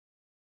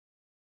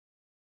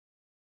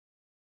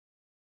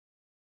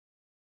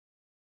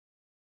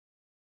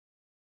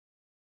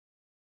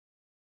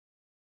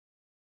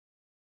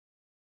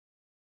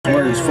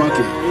course, fuck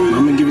it.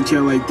 I'm gonna give it to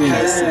you like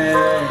this.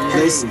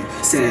 Listen,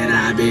 said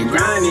I've been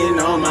grinding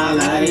all my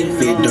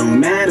life. It don't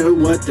matter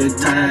what the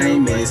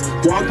time is.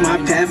 Walk my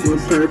path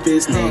with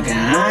purpose, nigga.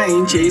 I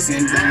ain't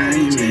chasing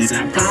diamonds.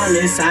 I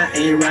promise I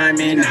ain't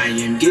rhyming. I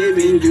am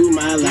giving you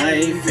my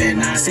life.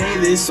 And I say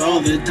this all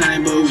the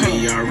time, but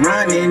we are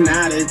running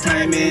out of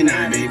time. And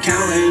I've been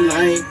counting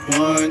like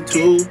 1,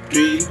 2,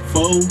 3,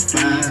 4,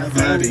 5.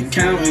 I've been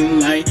counting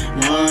like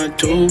 1,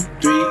 2,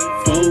 3,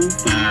 4,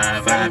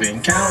 5. I've been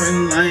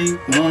counting like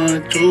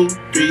 1, 2,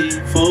 3,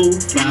 4,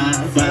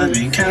 5. I've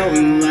been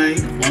counting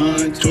like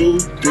 1, 2, 3,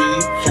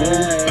 4,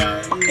 5.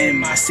 And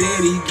my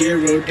city get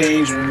real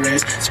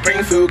dangerous.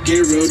 Springfield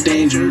get real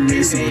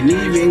dangerous. Ain't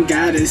even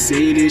gotta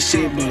say this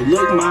shit, but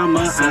look,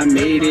 mama, I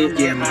made it.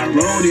 Yeah, my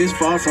road is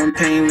far from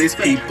painless.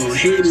 People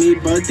hate me,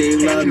 but they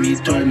love me.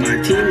 Told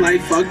my team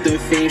like fuck the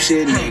fame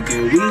shit,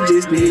 nigga. We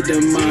just need the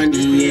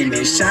money. And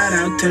then shout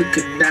out to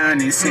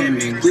Kadon and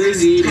Sam and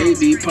Glizzy, they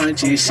be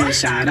punching shit.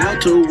 Shout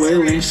out to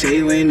Will and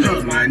Shaylin,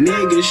 all my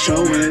niggas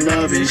showing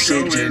love and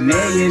shit.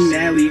 Janae and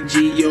Allie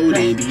G.O.,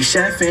 they be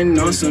chefing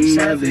on some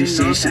other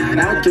shit. Shout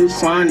out to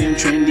Quan and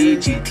Trendy,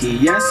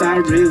 GTS, I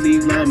really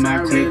love my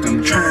clique,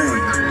 I'm trying.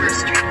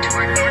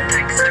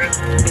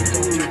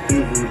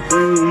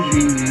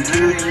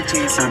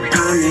 I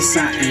promise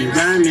I ain't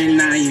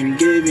rhyming, I am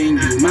giving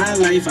you my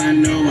life. I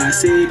know I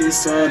say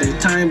this all the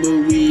time,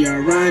 but we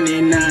are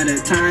running out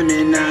of time.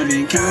 And I've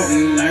been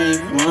counting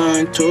like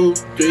 1, 2,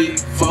 3,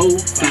 4,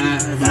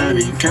 5. I've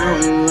been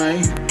counting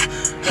like,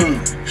 hey,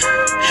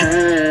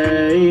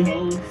 hey,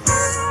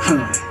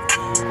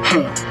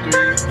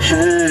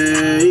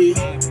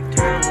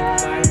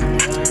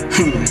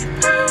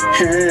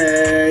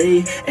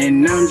 hey,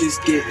 and I'm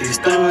just getting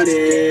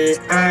started.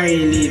 I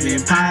ain't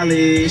even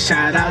polished.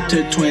 Shout out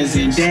to Twins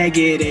and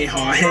Dagger, they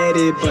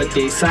hard-headed, but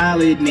they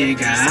solid,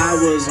 nigga. I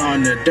was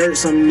on the dirt,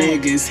 some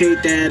niggas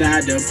hate that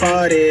I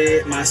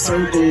departed. My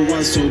circle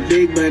was so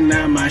big, but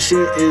now my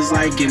shit is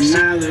like an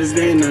olive,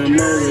 and I'm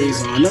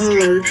always on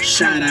alert.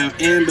 Shout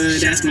out Amber,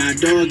 that's my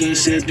dog and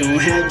shit. Don't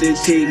have to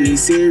take me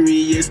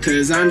serious,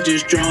 cause I'm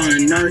just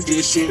drawing art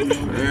and shit.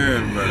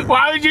 Yeah,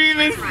 why would you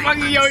even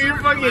fucking, yo, you're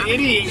fucking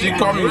idiot. She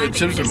called me with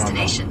chips in my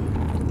mouth.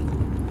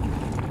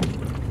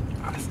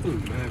 I still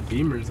mad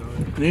beamers on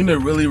it. You need to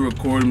really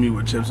record me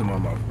with chips in my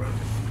mouth, bro.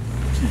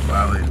 She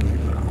violated me,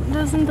 bro.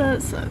 Doesn't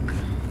that suck?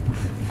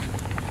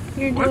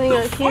 You're doing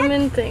a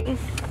human thing.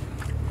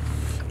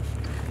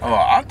 Oh,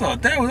 I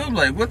thought that was,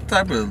 like, what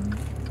type of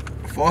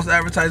false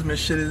advertisement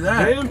shit is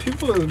that? Damn,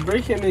 people is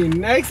breaking their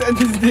necks at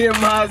this damn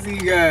Mozzie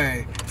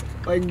guy.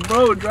 Like,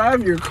 bro,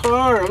 drive your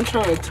car. I'm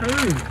trying to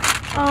turn.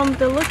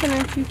 They're looking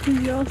at you because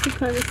you're also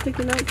kind of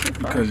sticking out too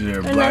far. Because you're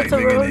a black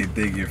nigga, they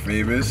think you're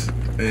famous,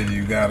 and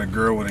you got a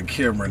girl with a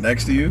camera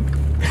next to you.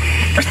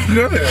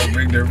 They're gonna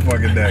bring their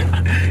fucking neck.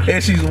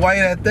 And she's white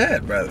at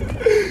that, brother.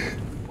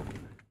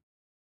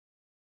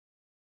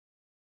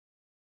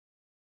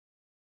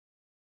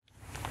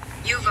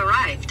 You've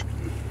arrived.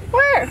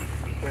 Where?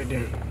 Right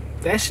there.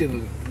 That shit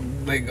look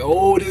like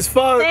old as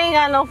fuck. They ain't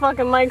got no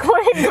fucking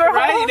microwave, bro.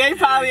 Right? They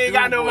probably ain't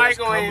got no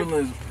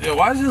microwave. Yo,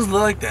 why does this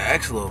look like the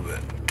X a little bit?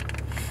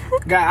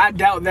 God, I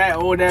doubt that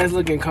old ass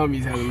looking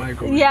Cumbies has a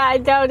microwave. Yeah, I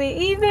doubt it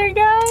either,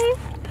 guy.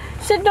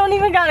 Shit don't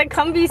even got a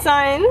Cumby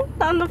sign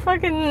on the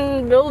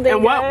fucking building.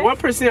 And what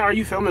percent are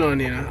you filming on,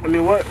 Nina? I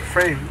mean, what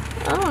frame?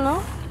 I don't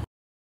know.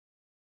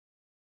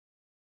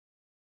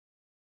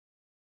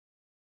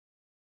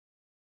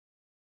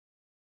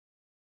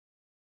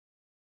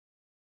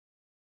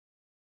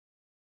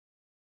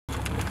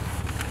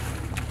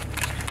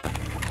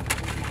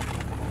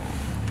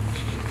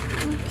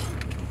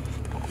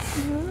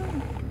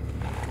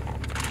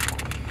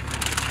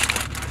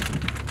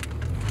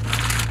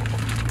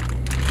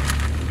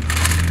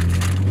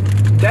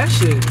 That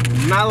shit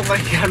not look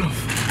like you got no.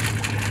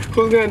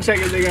 Who's gonna check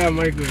if they got a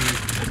microwave?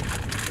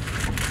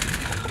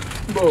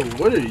 Bro,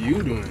 what are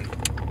you doing?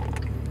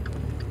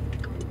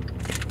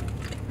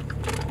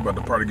 About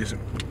to party get some.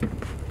 Man,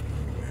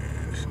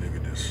 this nigga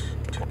just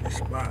took his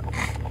spot.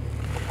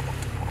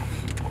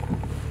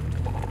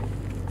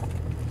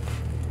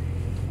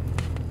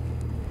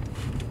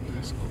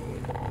 That's cool.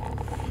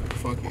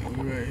 Fuck it,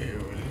 we right here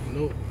with it.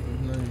 Nope,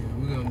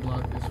 we're gonna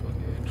block this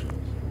fucking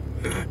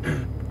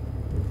entrance.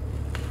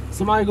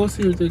 Somebody go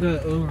see if they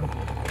got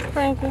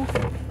Frankie.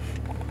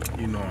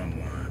 You know I'm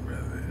lying,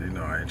 brother. You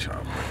know I ain't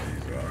chopping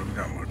these. I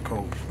got my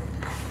coat.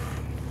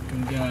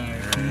 Good guy.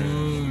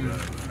 Damn.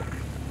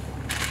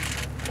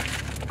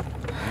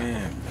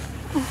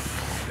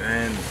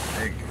 Damn,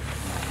 nigga.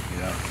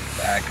 Get out the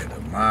back of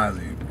the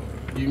Mozzie,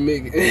 boy. You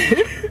make it.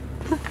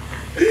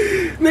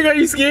 Nigga, are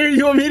you scared?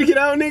 You want me to get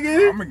out,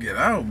 nigga? I'm gonna get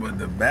out, but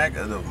the back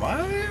of the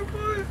Mozzie,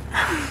 boy?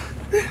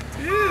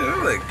 Yeah,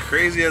 I'm like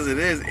crazy as it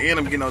is, and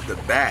I'm getting out the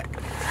back.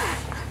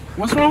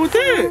 What's wrong with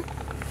that?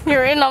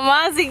 You're in a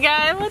Mozzie,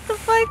 guy. What the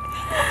fuck?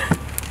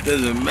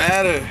 Doesn't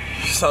matter.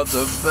 It's out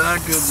the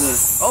back of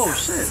the. Oh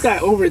shit. This guy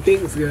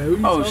overthinks, guy.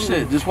 Oh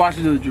shit. Just watch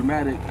it do the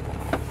dramatic.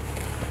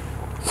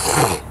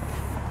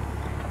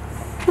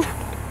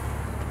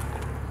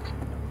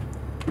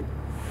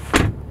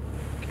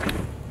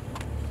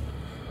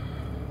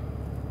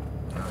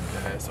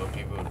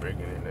 people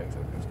breaking their necks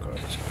at this car.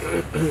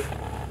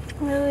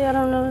 Really? I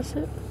don't notice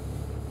it.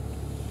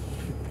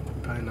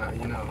 Probably not,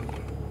 you know.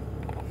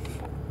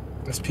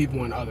 There's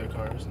people in other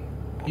cars.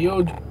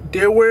 Yo,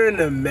 they're wearing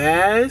the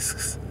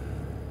masks.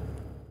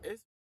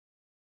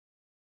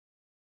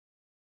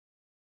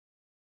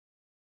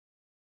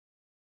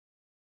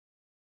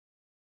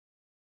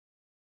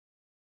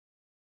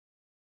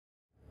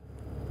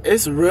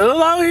 It's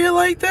real out here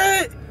like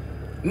that?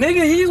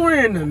 Nigga, he's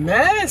wearing the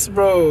mask,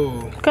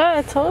 bro. God,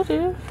 I told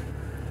you.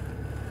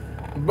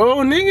 Bro,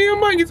 nigga, I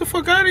might get the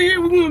fuck out of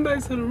here. We're going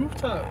back to the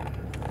rooftop.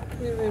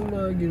 Yeah, they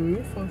might give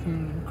me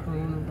fucking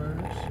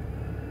coronavirus.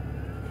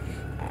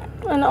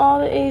 And all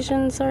the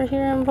Asians are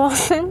here in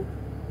Boston.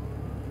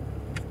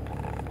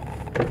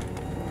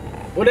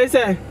 What they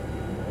say?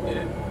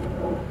 Yeah.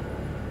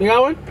 You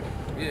got one?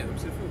 Yeah, I'm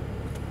sick food.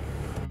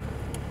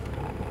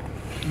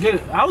 Get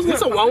it.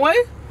 This a one-way?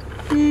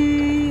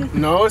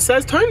 No, it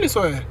says turn this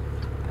way.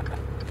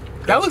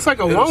 That looks like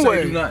a one-way. It'll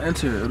say do not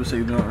enter. It'll say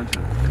do not enter.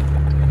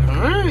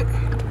 Alright.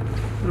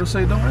 It'll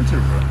say don't enter,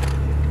 bro.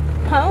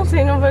 I don't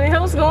see nobody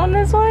else going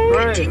this way.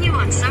 Right. Continue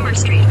on Summer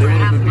Street They for a would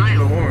have half been beating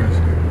the mile. horns.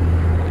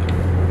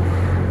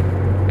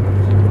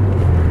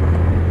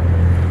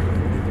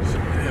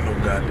 Ain't no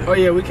goddamn. Oh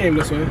yeah, we came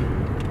this way.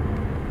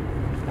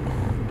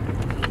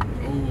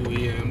 Oh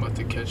yeah, I'm about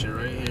to catch it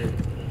right here.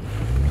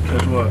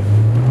 Catch what?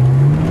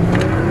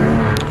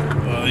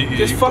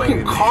 This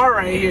fucking car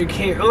right here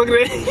can't. Look at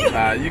it.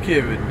 Nah, you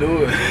can't even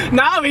do it.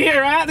 Nah, over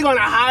here, I have to go on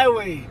the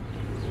highway.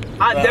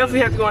 I definitely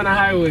have to go on the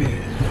highway.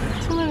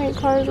 So many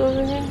cars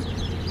over here.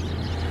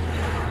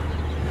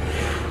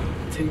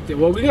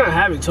 Well, we're gonna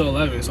have it till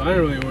 11, so I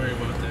ain't really worry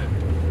about that.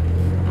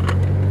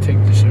 Take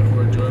this shit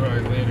for a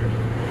joyride later.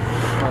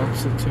 I'll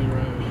sit to the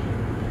right.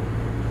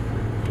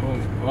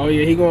 Oh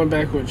yeah, he going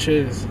back with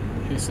Chiz.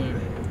 He said.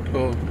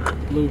 Oh,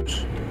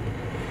 Luch.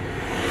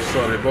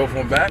 so they both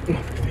went back?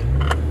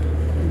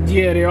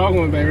 Yeah, they're all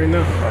going back right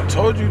now. I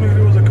told you nigga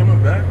they wasn't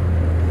coming back.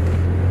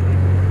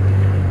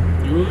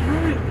 You was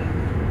right.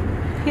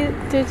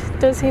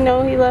 Does he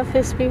know he left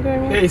his speaker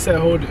in Yeah, here? he said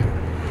hold it.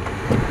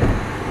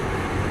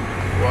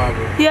 Why,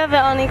 bro? You have it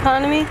on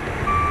economy?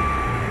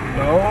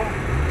 No.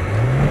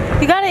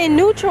 You got it in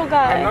neutral, I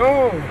guy.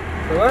 know.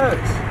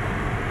 Relax.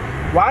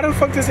 Why the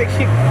fuck does it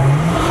keep...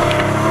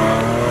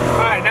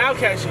 Alright, now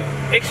catch it.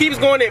 It keeps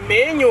going in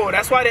manual.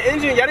 That's why the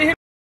engine... Y'all didn't hit...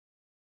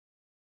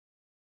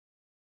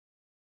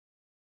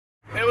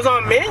 It was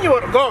on manual.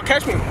 Go,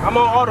 catch me. I'm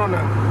on auto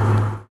now.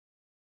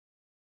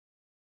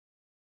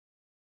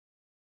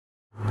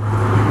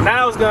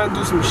 Now it's gonna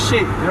do some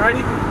shit. You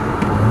ready?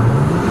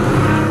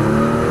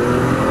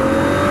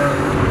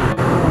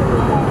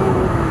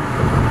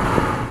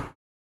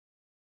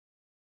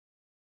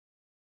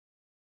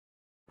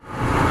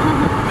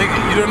 Nigga,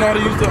 you don't know how to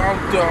use the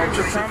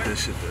trip time? That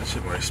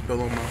shit might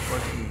spill on my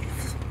fucking...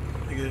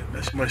 Nigga,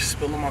 that shit might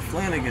spill on my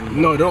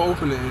Flanagan. No, don't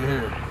open it in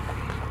here.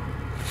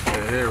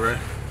 Yeah, here, right?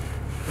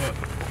 Yeah.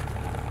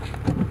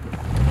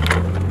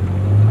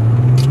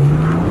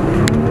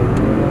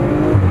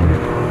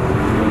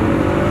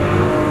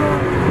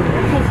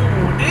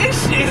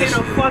 This shit hit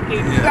a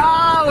fucking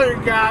dollar,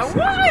 guy.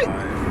 What?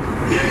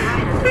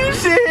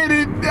 This shit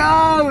hit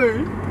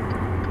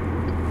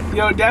 $1.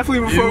 Yo,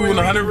 definitely before You want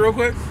 100 real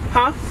quick?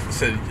 Huh? I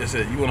said,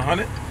 you want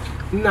 100?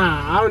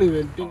 Nah, I don't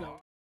even think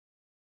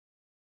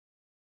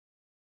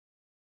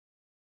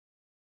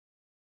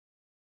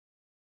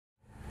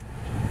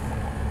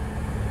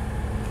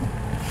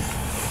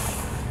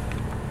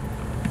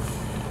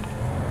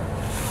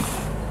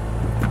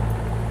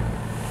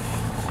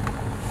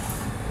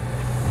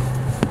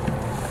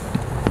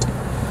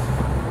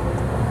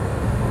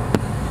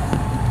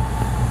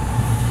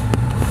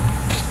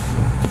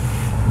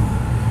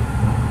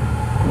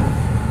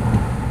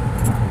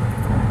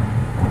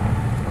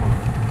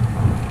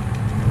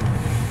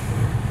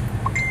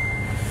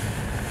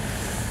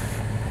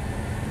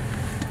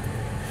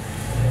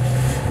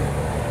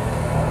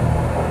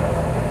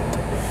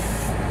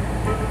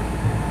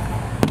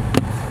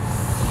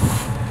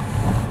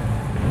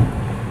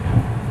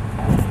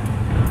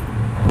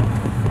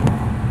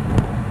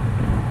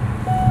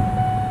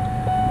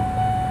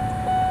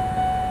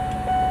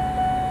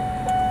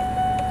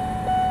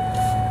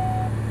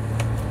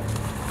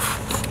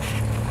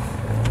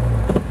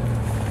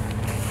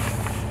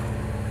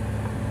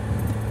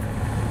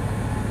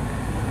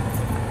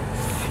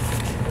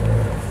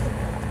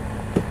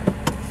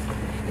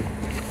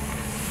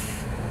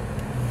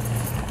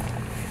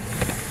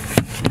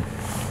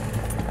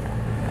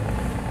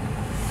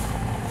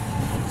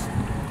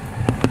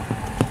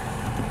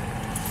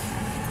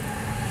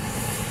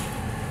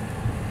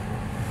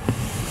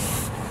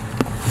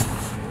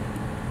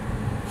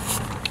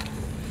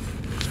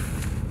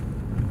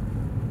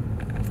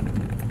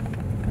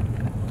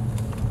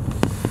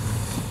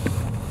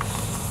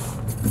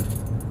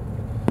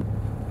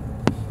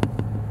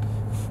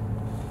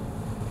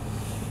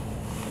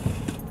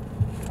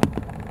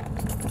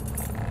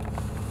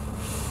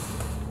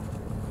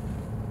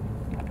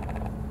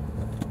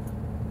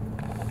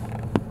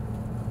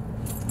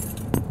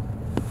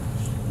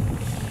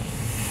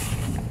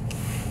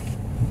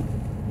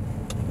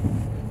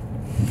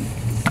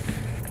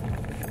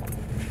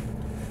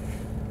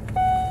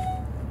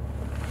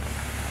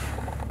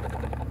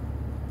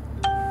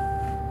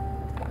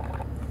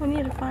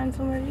find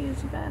somewhere to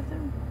use the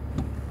bathroom.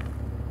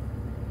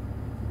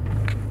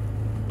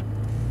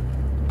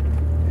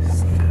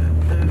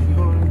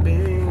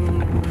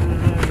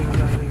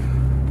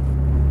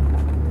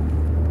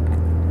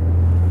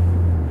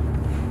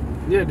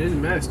 Yeah, there's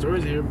mad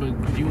stores here, but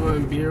do you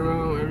want to be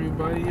around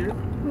everybody here?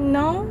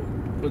 No.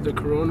 With the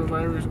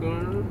coronavirus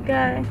going on?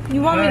 Guy,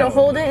 you want me to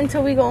hold it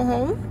until we go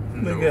home?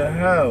 Nigga,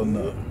 hell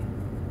no.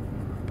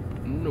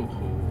 No.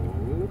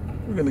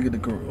 We're gonna get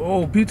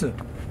the pizza.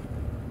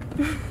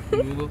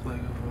 You look like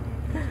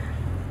a fucking...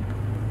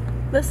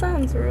 That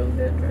sounds real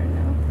good right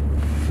now.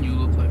 You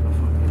look like a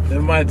fucking...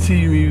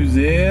 MIT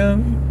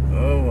Museum?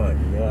 Oh my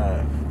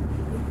god.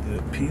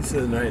 The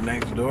pizza right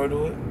next door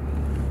to it?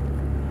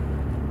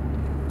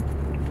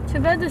 Too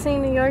bad this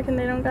ain't New York and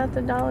they don't got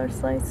the dollar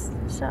slice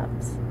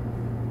shops.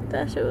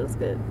 That shit was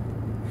good.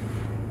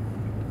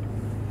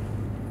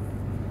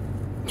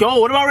 Yo,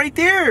 what about right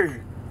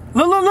there?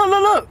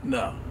 Look.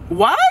 No.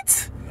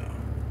 What? No.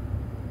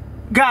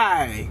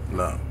 Guy.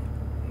 No.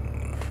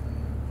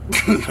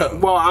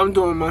 Well, I'm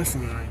doing my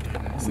scene right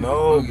there.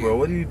 No, bro.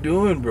 What are you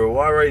doing, bro?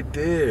 Why right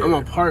there? I'm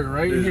gonna park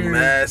right There's here.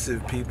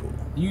 massive people.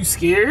 You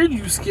scared?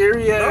 You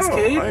scary ass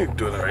kid? I ain't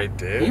doing it right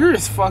there. You're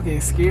just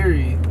fucking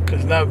scary.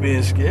 It's not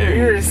being scary.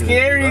 You're a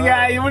scary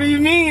guy. What do you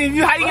mean?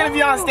 How you gonna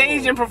be on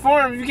stage and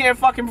perform if you can't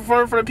fucking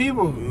perform for the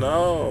people?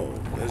 No,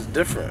 it's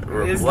different.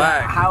 We're It's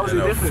black not. How is in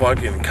it a different?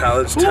 fucking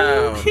college Who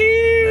town.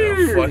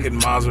 cares? In a fucking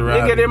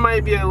Maserati. Nigga, there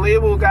might be a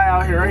label guy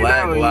out here right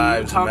Black now. lives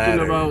And you talking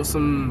matter. about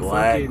some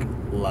Black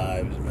fucking...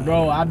 lives matter.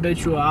 Bro, I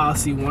bet you I'll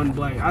see one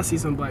black. I see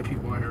some black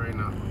people out here right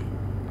now.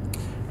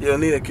 Yo,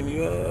 Nina, can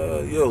you,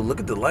 look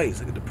at the lights.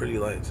 Look at the pretty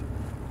lights.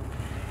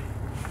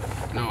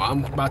 No,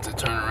 I'm about to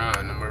turn around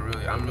and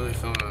I'm really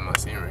filming my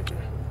scene right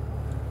there.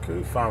 Could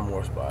we find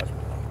more spots,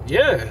 bro?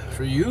 Yeah,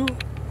 for you.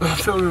 I'm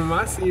filming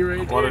my scene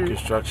right What a there.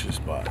 construction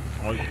spot.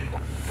 Oh, yeah.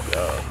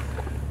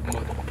 I'm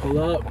about to pull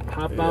up,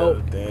 hop Yeah,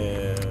 out.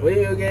 damn.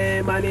 Video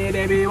game, I need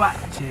to be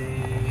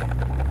watching.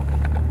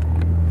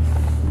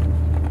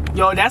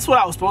 Yo, that's what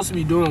I was supposed to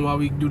be doing while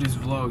we do this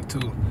vlog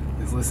too.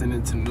 Is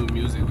listening to new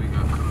music we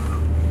got coming up.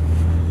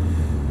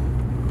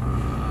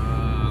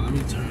 Let me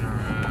turn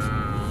around.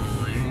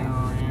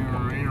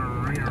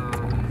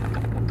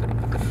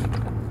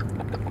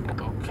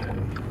 Okay.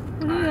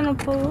 When are you gonna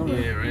pull over?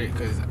 Yeah, right,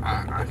 because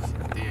I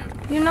damn.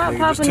 You're not Nigga,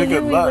 just popping a take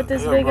a Huey left. with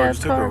this Yeah, big bro, ass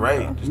just take car. a right.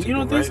 bro. Just You take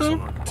don't a think right so?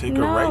 somewhere. Take a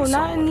No, right not in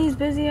somewhere. these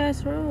busy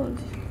ass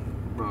roads.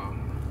 Bro.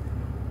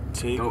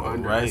 Take Don't a right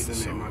underestimate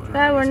my somewhere. driving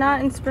Dad, we're skills.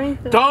 not in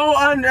Springfield. Don't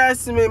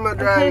underestimate my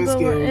driving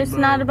okay, but skills. it's bro.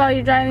 not about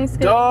your driving skills.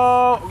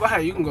 Don't. Go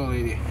ahead, you can go,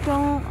 lady.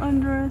 Don't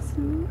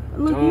underestimate.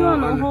 Look, Don't you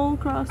on the under- whole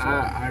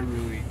crosswalk. I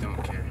really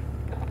don't care.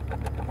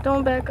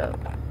 Don't back up.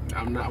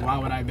 I'm not. Why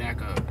would I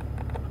back up?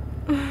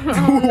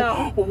 Oh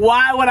no.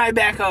 Why would I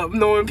back up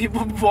knowing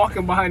people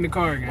walking behind the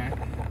car, guy?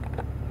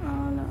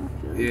 Oh no.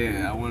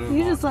 Yeah, I want to.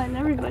 You just letting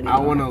everybody I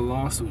know. want a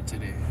lawsuit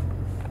today.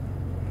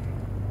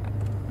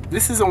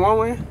 This is a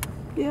one-way.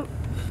 Yep.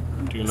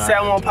 Do not Say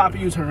I won't enter. pop a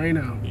U-turn right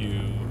now.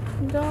 You.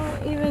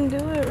 Don't even do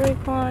it,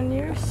 Raekwon.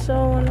 You're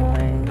so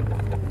annoying.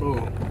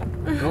 Oh,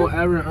 don't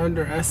ever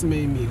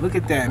underestimate me. Look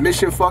at that.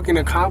 Mission fucking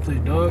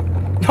accomplished, dog.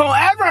 Don't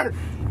ever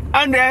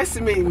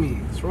underestimate me.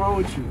 What's wrong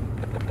with you?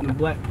 The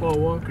Black Paul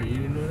Walker. You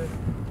didn't know that?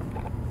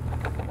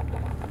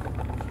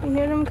 You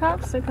hear them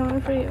cops? They're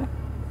coming for you.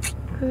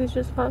 Because he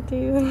just popped to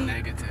you.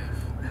 Negative.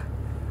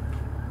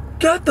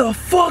 Get the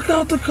fuck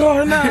out the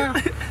car now.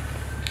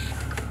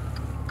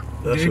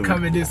 They're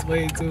coming this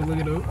way too. Look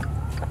at them.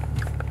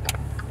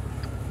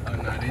 Oh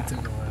no, they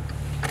took a left.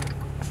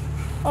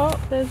 Oh,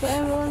 there's the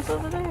ambulance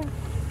over there.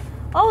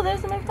 Oh,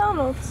 there's the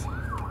McDonald's.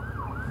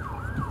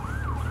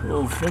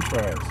 Oh, french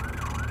fries.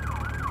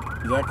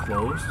 Is that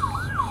closed?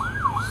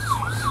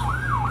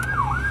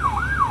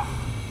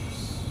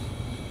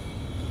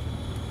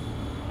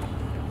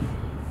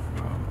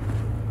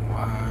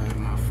 Why is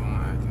my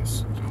phone acting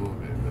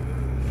stupid,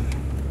 man?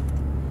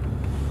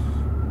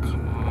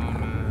 Come on,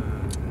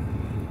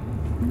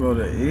 man. Bro,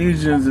 the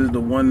Asians is the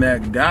one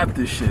that got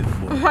this shit,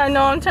 boy. I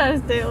know, I'm trying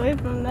to stay away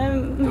from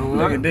them. The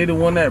what? Nigga, they the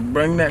one that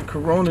bring that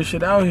corona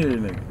shit out here,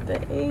 nigga.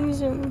 The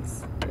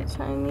Asians, the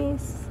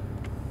Chinese.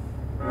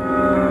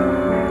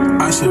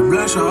 I should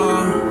bless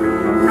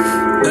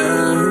y'all.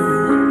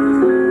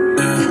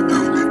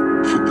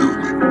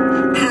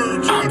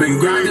 I've been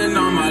grinding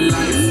all my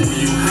life. When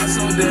you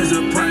hustle, there's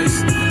a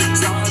price.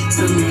 Talk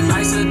to me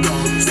nice or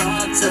don't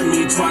talk to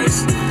me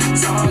twice.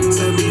 Talk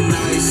to me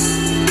nice.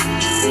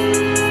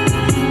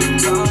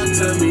 Talk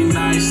to me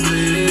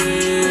nicely.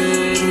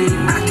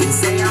 I can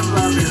say I'm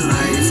loving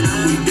life.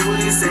 We do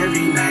this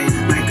every night.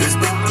 Like a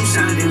star, I'm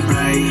shining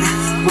bright.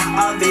 Why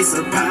are they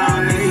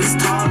surprised?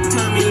 Talk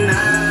to me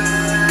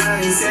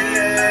nice,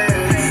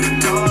 yeah.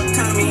 Talk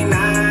to me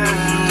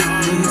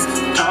nice.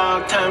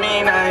 Talk to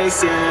me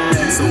nice,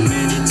 yeah. So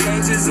many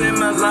changes in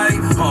my life.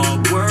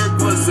 Hard work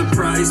was the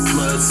price.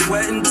 Blood,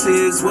 sweat, and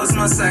tears was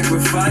my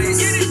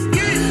sacrifice.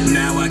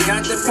 Now I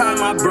got to pie,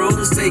 my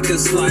bros take a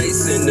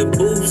slice. And the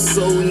booth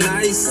so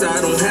nice,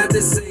 I don't have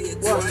to say it.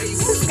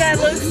 This guy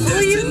looks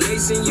sweet.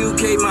 Destination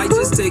UK might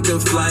just take a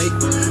flight.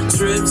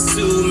 Trips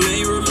to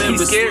May,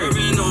 remember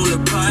swerving on the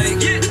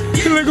pike.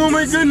 You're like, oh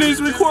my goodness,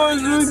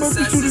 requires really about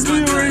to shoot a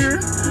video right here.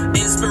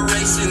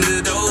 Inspiration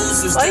to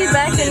those who Why are you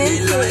backing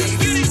into it?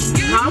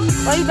 Huh?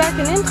 Why are you backing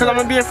into it? Because I'm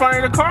going to be in front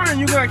of the car and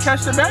you're going to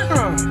catch the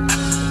background.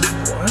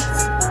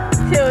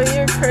 What? Yo,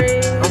 you're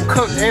crazy. I'm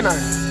cooked, ain't I?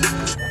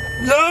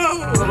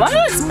 No! What?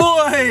 This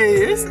boy!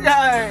 This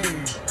guy!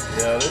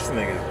 Yo, this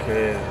nigga's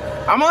crazy.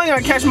 I'm only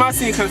going to catch my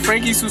scene because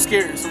Frankie's too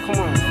scared, so come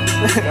on.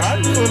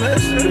 I'm doing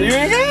that shit. You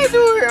ain't got to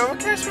do it. I'm going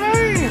to catch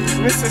mine.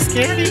 Mr.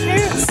 Scaredy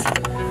Pants.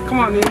 Come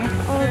on, Nina.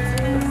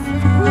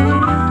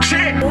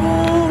 Shit!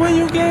 Oh, when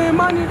you get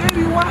money, they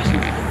be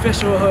watching.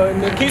 Official hood,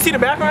 nigga. Can you see the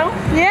background?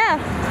 Yeah.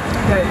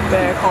 That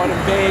bag on the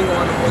bang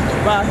on it with the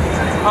rocket.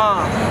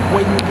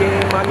 When you get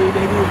money,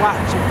 they be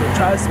watching. But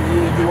trust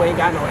me, you ain't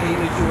got no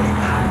haters, you ain't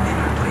hot. And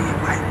I play it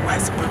right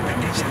west, but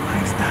prediction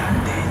like stop.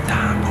 Then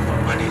time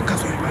over money,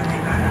 cause we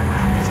running out of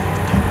options.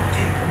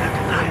 Ain't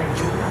nothing like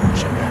you.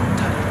 Should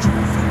tell the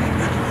truth and they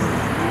make you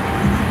move.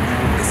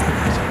 It's a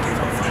lot you give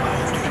up for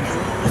all you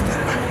use.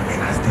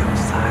 And I still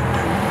slide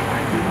through. I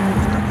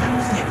use the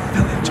moves,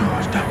 feeling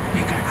charged up.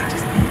 Nigga, I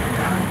just need a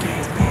gun.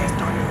 Games man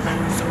started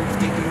running, so he's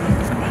taking up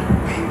his own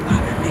way. A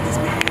lot of niggas,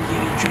 man,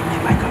 yeah, they treat me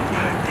like a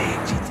blind thing.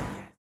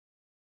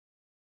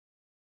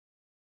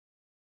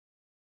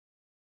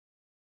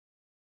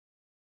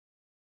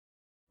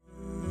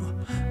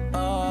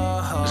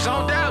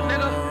 Zoned out,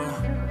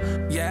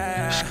 nigga.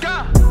 Yeah.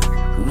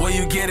 Where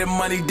you getting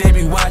money, they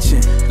be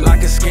watching.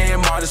 Like a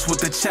scam artist with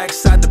the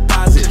checks I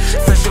deposit.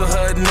 Official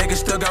hood niggas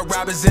still got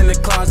robbers in the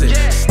closet.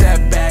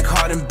 Step back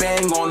hard and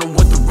bang on them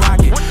with the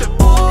rocket.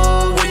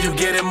 Ooh, where you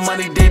getting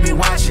money, they be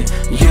watching.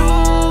 You,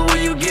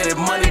 where you getting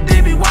money,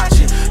 they be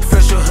watching.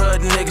 Official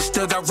hood niggas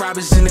still got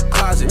robbers in the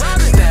closet.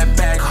 Step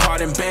back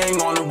hard and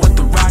bang on them with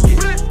the rocket.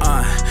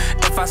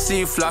 If I see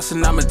you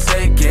flossing, I'ma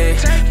take it.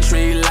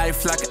 Treat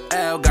life like an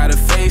L, gotta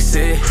face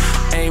it.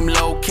 Aim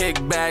low,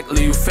 kick back,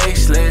 leave you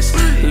faceless.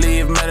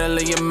 Leave metal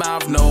in your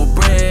mouth, no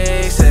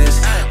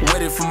braces.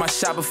 Waited for my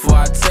shot before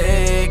I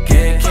take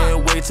it.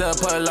 Can't wait to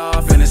pull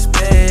off in a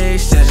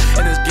spaceship.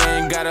 In this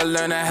game, gotta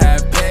learn to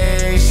have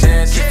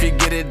patience. If you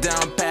get it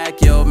down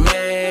pack, you'll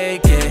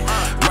make it.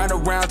 Run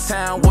around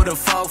town with a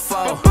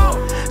fofo.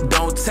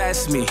 Don't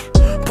test me,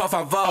 puff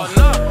I vote.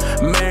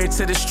 Married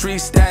to the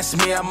streets, that's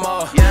me, I'm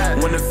all.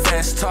 When the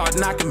fast talk,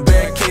 knocking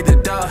barricade the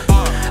door.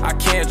 I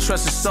can't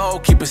trust a soul,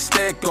 keep a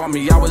stick on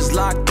me. I was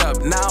locked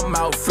up, now I'm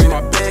out, free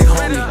my big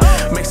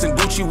homie. Mixing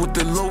Gucci with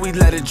the Louis,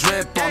 let it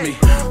drip on me.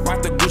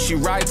 Rock the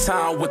Gucci right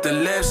time with the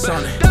lips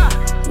on it.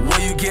 Where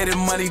you getting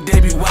money, they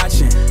be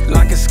watching.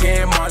 Like a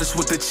scam artist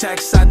with the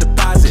checks I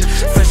deposit.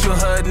 Official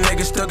hood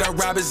niggas still got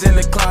robbers in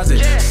the closet.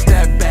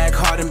 Step back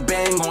hard and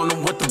bang on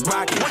them with the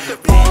rocket.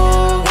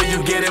 Ooh, where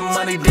you getting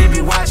money, they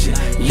be watching.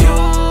 You,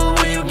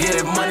 where you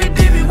getting money,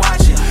 they be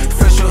watching.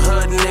 Official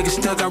hood niggas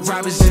still got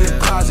robbers in the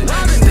closet.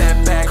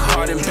 Step back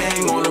hard and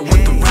bang on them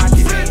with the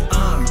rocket.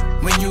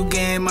 When you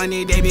getting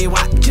money, they be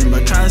watching.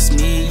 But trust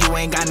me, you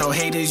ain't got no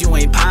haters, you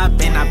ain't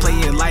poppin'. I play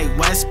it like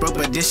Westbrook,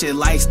 but this shit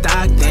like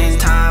Stockton.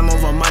 Time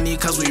over money,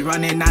 cause we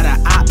running out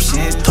of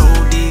options.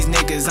 Told these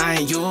niggas I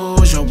ain't usual.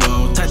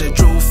 Tell the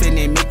truth and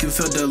it make you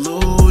feel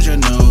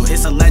delusional.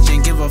 It's a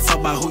legend, give a fuck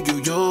about who you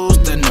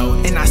used to know.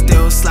 And I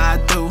still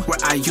slide through where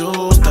I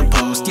used to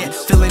post. Yeah,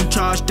 feeling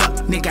charged up,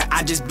 nigga,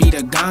 I just beat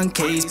a gun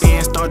case.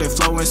 Band started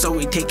flowing, so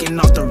we taking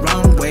off the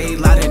runway.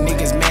 Lot of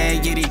niggas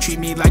mad, yeah, they treat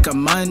me like a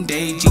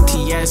Monday.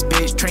 GTS,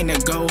 bitch, train to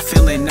go,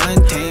 feeling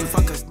untamed.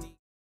 Fuck a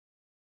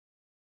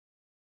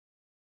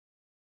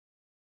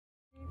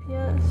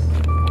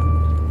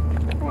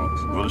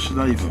Bro, this shit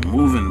not even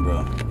moving,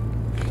 bro.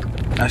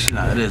 Actually,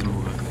 nah, it is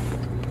moving.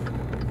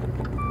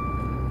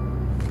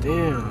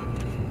 damn.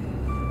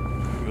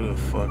 Where the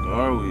fuck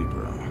are we,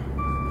 bro?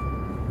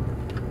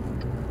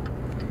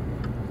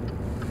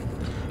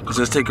 Let's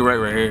just take a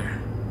right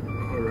here.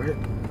 Alright.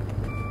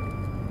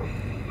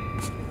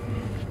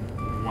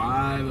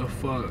 Why the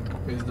fuck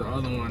is the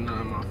other one not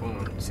on my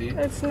phone? See?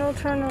 It's no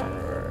turn on.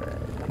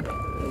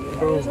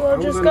 Bro, Might as well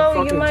I'm just gonna go.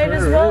 You fucking might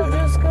as turn, well right?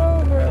 just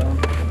go, bro.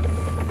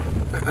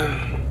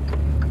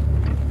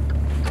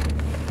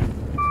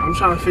 I'm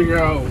trying to figure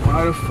out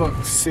why the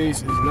fuck Sage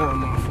is not on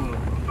my phone.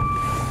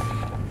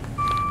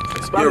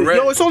 It's probably, red.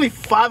 yo, it's only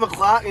 5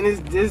 o'clock and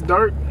it's this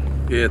dark.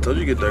 Yeah, I told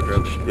you to get dark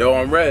early. Yo,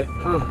 I'm red.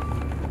 Huh.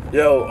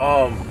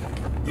 Yo,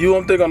 you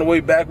don't think on the way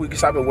back we can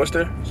stop at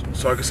Worcester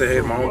so I can say hey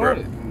to my homegirl?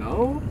 What?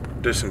 No.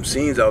 There's some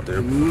scenes out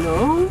there,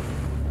 No.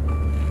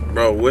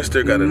 bro.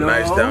 Worcester got a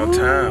nice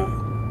downtown.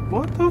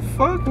 What the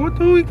fuck? What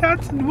do we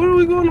got to, what are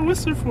we going to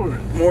Worcester for?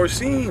 More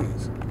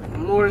scenes.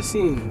 More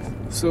scenes.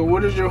 So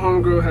what does your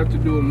homegirl have to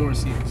do with more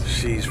scenes?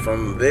 She's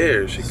from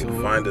there. She can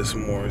So- find us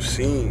more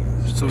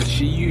scenes. So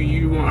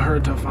you want her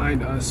to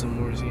find us some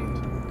more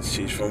scenes?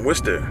 She's from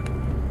Worcester.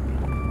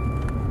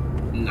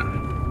 Nah.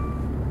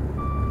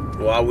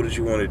 Why wouldn't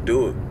you want to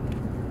do it?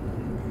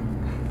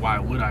 Why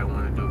would I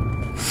want to do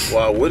it?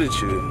 Why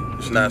wouldn't you?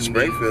 It's not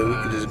Springfield. We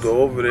could just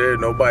go over there.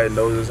 Nobody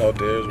knows us out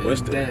there. It's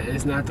Worcester.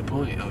 It's not the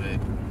point of it.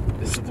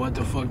 This is what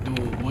the fuck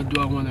what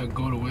do I want to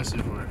go to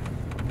Worcester for?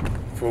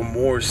 For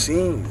more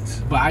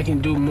scenes. But I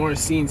can do more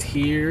scenes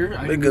here.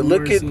 Nigga,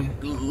 look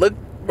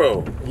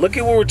bro. Look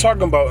at what we're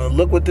talking about and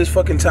look what this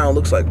fucking town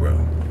looks like, bro.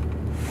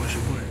 What's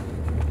your point?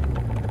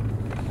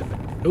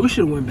 We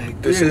should have went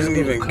back there. This isn't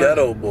even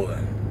ghetto, boy.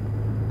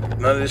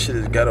 None of this shit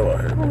is ghetto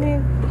out here.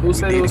 Who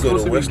said it was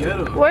supposed to be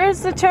ghetto?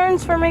 Where's the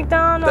turns for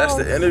McDonald's? That's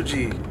the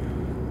energy.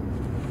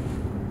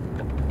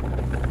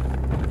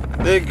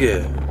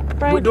 Nigga.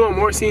 Right. We're doing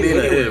more scenes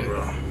anyway. Here,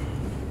 bro.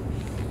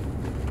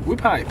 We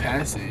probably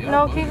passed it.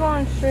 No, keep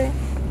going straight.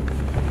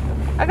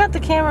 I got the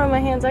camera in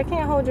my hands. I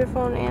can't hold your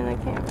phone and the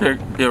camera. Here,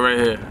 yeah, right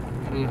here.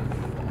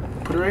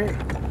 Put it right here.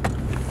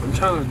 I'm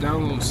trying to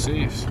download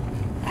saves.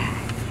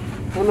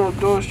 Oh no,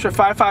 doors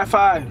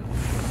 555.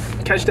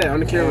 Catch that on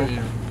the camera.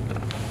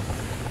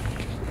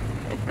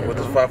 What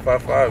does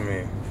 555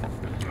 mean?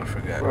 I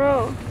forgot.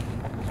 Bro.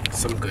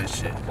 Some good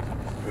shit.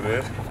 It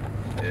is?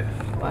 Yeah.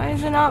 Why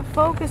is it not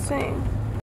focusing?